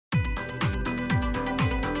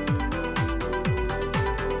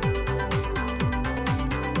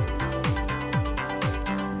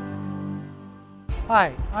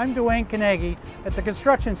Hi, I'm Duane Kenagy at the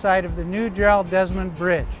construction site of the new Gerald Desmond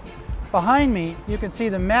Bridge. Behind me, you can see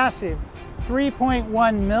the massive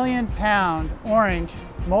 3.1 million pound orange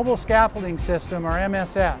mobile scaffolding system, or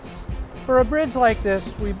MSS. For a bridge like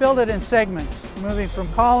this, we build it in segments, moving from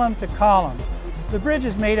column to column. The bridge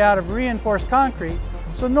is made out of reinforced concrete,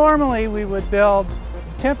 so normally we would build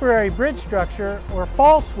temporary bridge structure or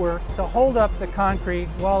false work to hold up the concrete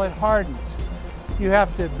while it hardens. You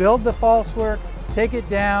have to build the false work, take it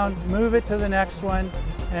down, move it to the next one,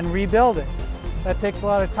 and rebuild it. That takes a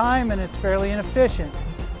lot of time and it's fairly inefficient.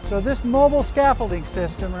 So this mobile scaffolding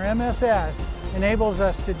system, or MSS, enables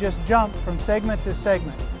us to just jump from segment to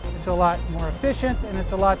segment. It's a lot more efficient and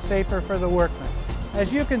it's a lot safer for the workmen.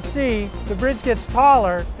 As you can see, the bridge gets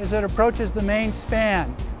taller as it approaches the main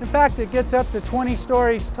span. In fact, it gets up to 20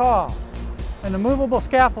 stories tall, and the movable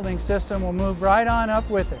scaffolding system will move right on up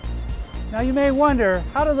with it. Now you may wonder,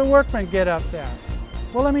 how do the workmen get up there?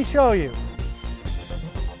 Well, let me show you.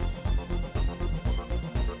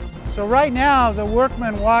 So right now, the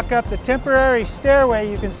workmen walk up the temporary stairway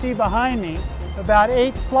you can see behind me, about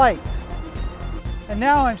 8 flights. And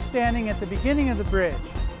now I'm standing at the beginning of the bridge.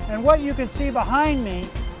 And what you can see behind me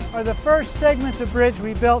are the first segments of bridge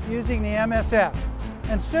we built using the MSS.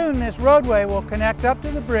 And soon this roadway will connect up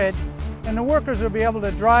to the bridge and the workers will be able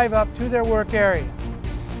to drive up to their work area.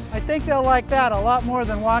 I think they'll like that a lot more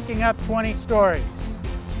than walking up 20 stories.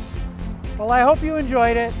 Well, I hope you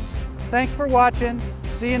enjoyed it. Thanks for watching.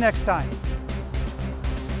 See you next time.